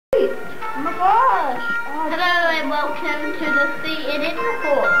Oh my gosh! Hello and welcome to the CNN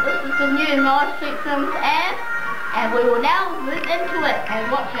report. This is the new My Street Films ad, and we will now move into it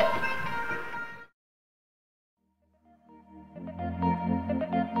and watch it.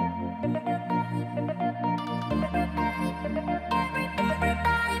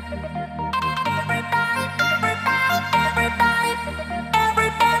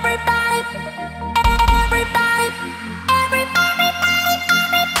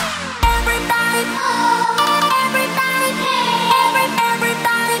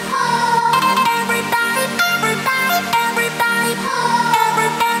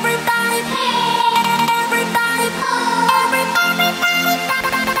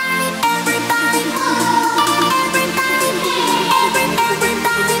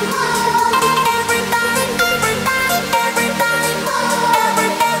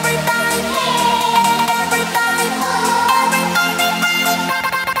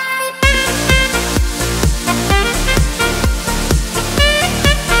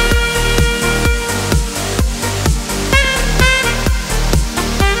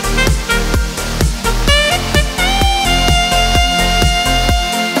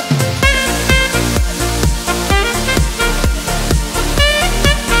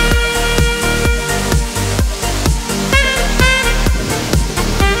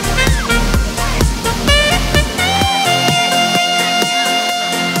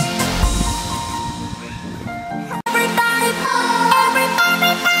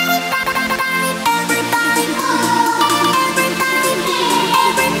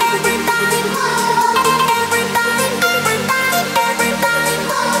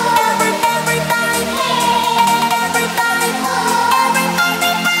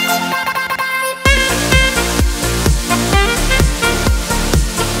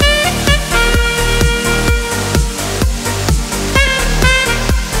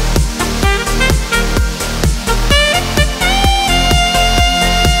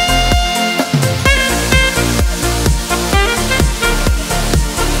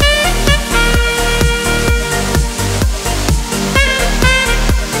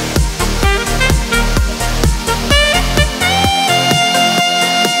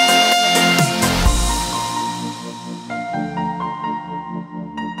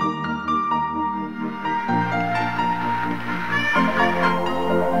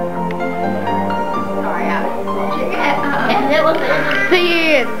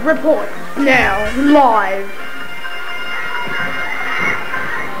 CNN report now live.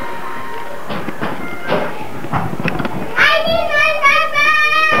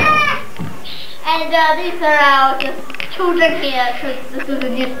 And these are our children here. This is a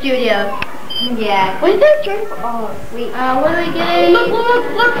new studio. Yeah. What is that drink? Oh, sweet. What are we getting?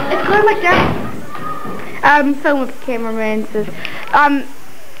 Look! It's going like that. Film with the cameraman says.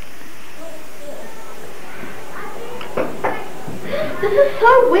 This is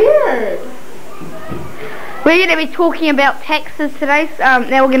so weird. We're going to be talking about taxes today.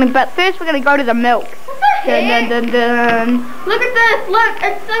 But first we're going to go to the milk. Dun, dun, dun, dun. Look at this. Look,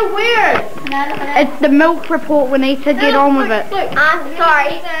 it's so weird. It's the milk report. We need to get on with it. Look, I'm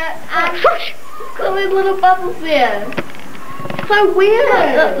sorry. Look these little bubbles there. It's so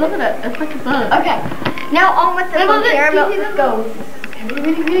weird. Look at it. It's like a bug. Okay. Now on with the caramel. Let's go.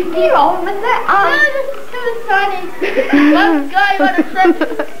 Really on with that? No, this is too tiny. Let's go. You want to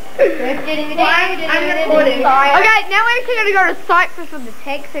I'm recording. Okay, now we're actually going to go to Cyprus with the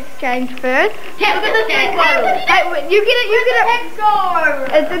tax exchange first. Look at the tax bottle. Hey, you get it.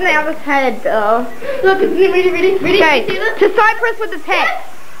 It's in the other side. Look, isn't it really? Okay, to Cyprus with the tax.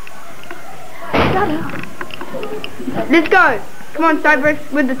 Let's go. Come on, Cyprus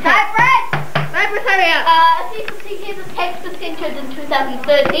with the tax. Cyprus, hurry up. As you can see here, the tax percentage in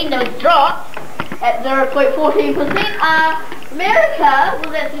 2013 was dropped at 0.14%. America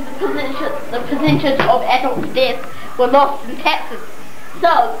was actually the percentage of adult deaths were lost in taxes.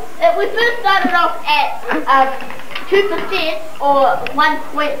 So, we first started off at 2% or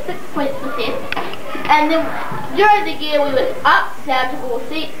 1.6%, and then during the year we went up down to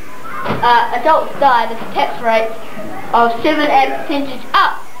 4%. Adults died at a tax rate of 7%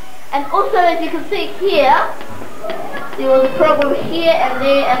 up. And also, as you can see here, there was a problem here and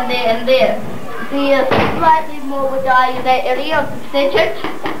there and there and there. There's slightly more were dying in that area of the percentage.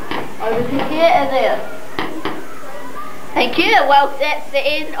 Over to here and there. Thank you. Well, that's the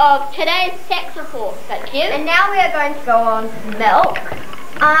end of today's tax report. Thank you. And now we are going to go on to milk.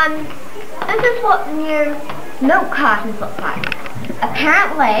 This is what the new milk cartons look like.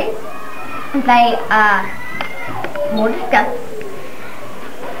 Apparently, they are more disgusting.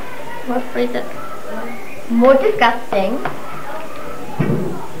 More disgusting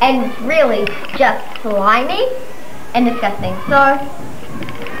and it's really just slimy and disgusting. So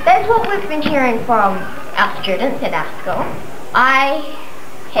that's what we've been hearing from our students at our school. I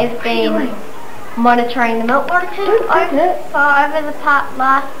have been monitoring the milk water tube over the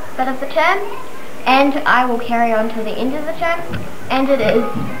last bit of the term, and I will carry on till the end of the term, and it is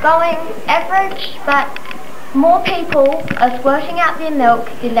going average, but more people are squirting out their milk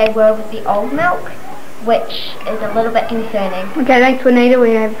than they were with the old milk, which is a little bit concerning. Okay, thanks Juanita,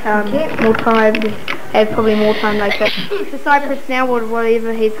 we have more time, we have probably more time later. So Cyprus now,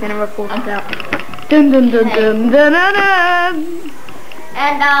 whatever he's going to report us out. Dun dun dun dun dun dun dun.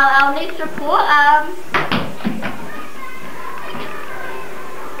 And our next report,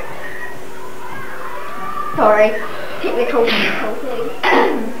 sorry, technical difficulties.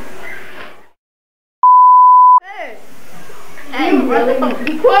 Hey, really?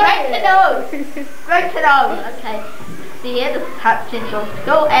 Right to nose. Right to nose. Okay. See here, this is Hutt Central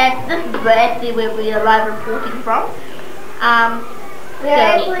School, and this is actually where we are live reporting from. We're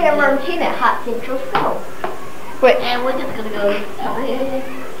actually in room 10 at Hutt Central School. Which? And we're just gonna go over here.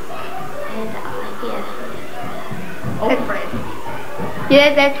 And yeah. Old friends.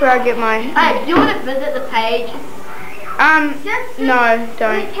 Yeah, that's where I get my... Hey, do you want to visit the page? No,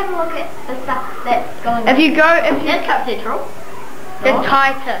 don't. Let's have a look at the stuff that's going on. If you go, That's Hutt Central. it's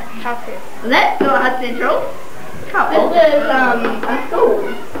tighter. That's not Hutt Central. This is, a school.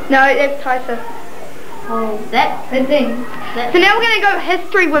 No, it's tighter. Oh, that's The thing. So now we're going to go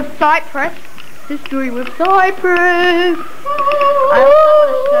history with Cyprus. History with Cyprus. I also want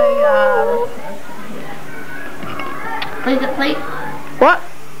to show you Please it, please. What?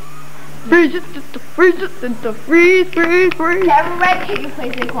 Freeze it, freeze it, freeze, freeze, freeze. Everybody, can you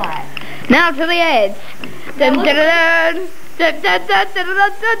please be quiet? Now to the ads. Dun, dun, dun, dun, dun, dun, dun, dun,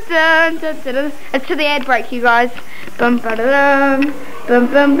 dun, dun, dun, dun. It's to the ad break, you guys. Bum ba da dum, bum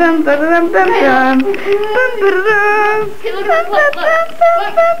bum bum ba da dum bum bum, bum ba da dum.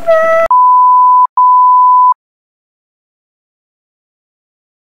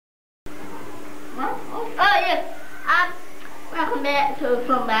 Look. Oh yes. Welcome back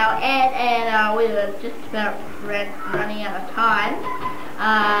from our ad, and we were just about running out of time.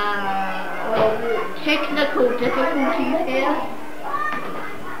 Technical difficulties here.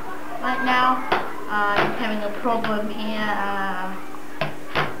 Right now, I'm having a problem here,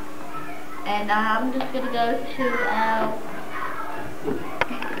 and I'm just gonna go to our.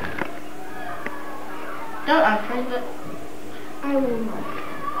 Don't unfreeze it. I will not.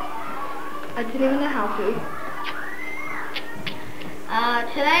 I didn't even know how to.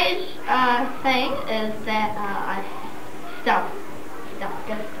 Today's thing is that I stuffed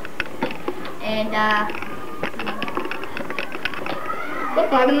it, and What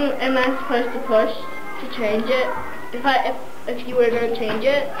button am I supposed to push to change it? If you were going to change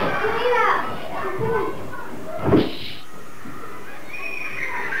it?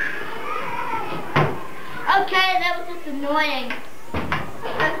 Okay, that was just annoying.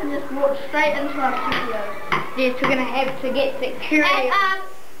 I can just walk straight into our studio. Yes, we're going to have to get security. And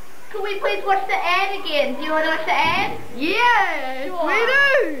can we please watch the ad again? Do you want to watch the ad? Yes, Sure. we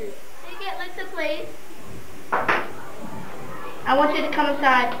do. Can you get Lisa, please? I want you to come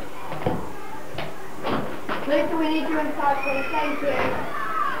inside. Lisa, we need you inside for the thank you.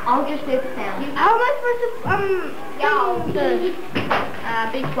 I'll just do the sound. How am I supposed to,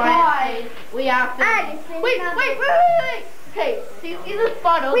 Be quiet. We are filming. Wait. Okay, so you see this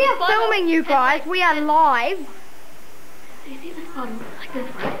bottle? We are filming, you guys. We are live. So you see this bottle? Like this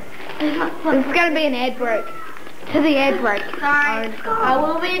one. It's going to be an ad break. To the ad break. Sorry.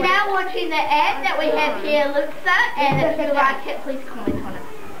 We'll be now watching the ad that we have here, Luxa, and if you like it, please comment on it.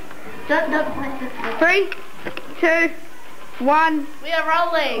 Don't point this way. 3, 2, 1. We are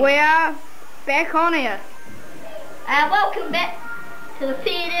rolling. We are back on here. Welcome back to the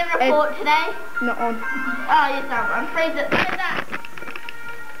CNN report today. Not on. Oh, yes, I'm unfreeze it. Look at that.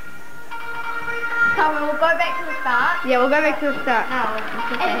 So we'll go back to the start. Yeah, we'll go back to the start. No,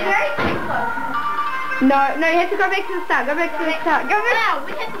 it's very close. No, you have to go back to the start. Go back to the start. Go back. No,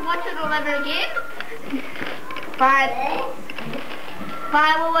 we have to watch it all over again. Fine,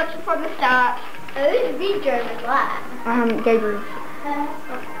 we'll watch it from the start. Whose video is that? Gabriel.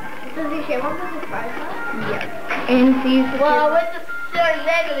 Does he share one with his brother? Yeah. And he's well, we're just showing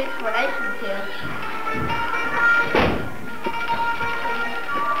legal explanations here.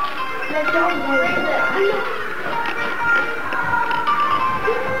 Don't worry.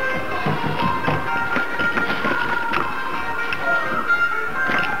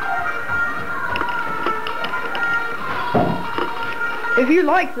 If you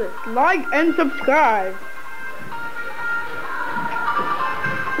like this, like and subscribe.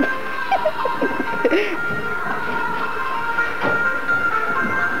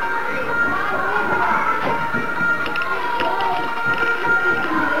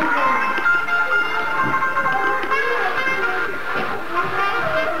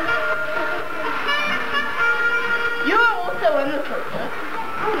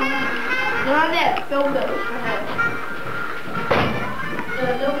 You're on there, film those for her.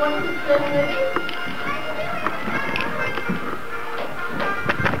 No one can film maybe?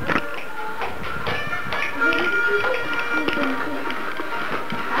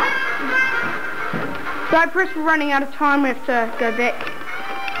 Cypress, we're running out of time. We have to go back.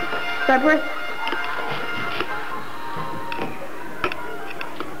 Cypress.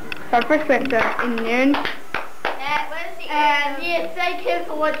 Cypress, we have to end the end. And yes, thank you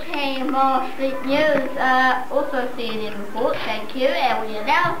for watching more Street News. Also CNN Report. Thank you, and we are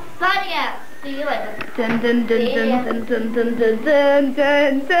now signing out. See you later. Dun dun dun dun dun dun dun dun dun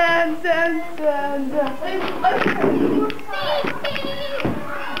dun dun dun dun.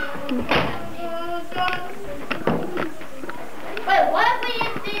 Wait, what have we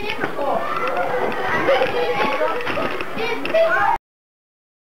seen it before?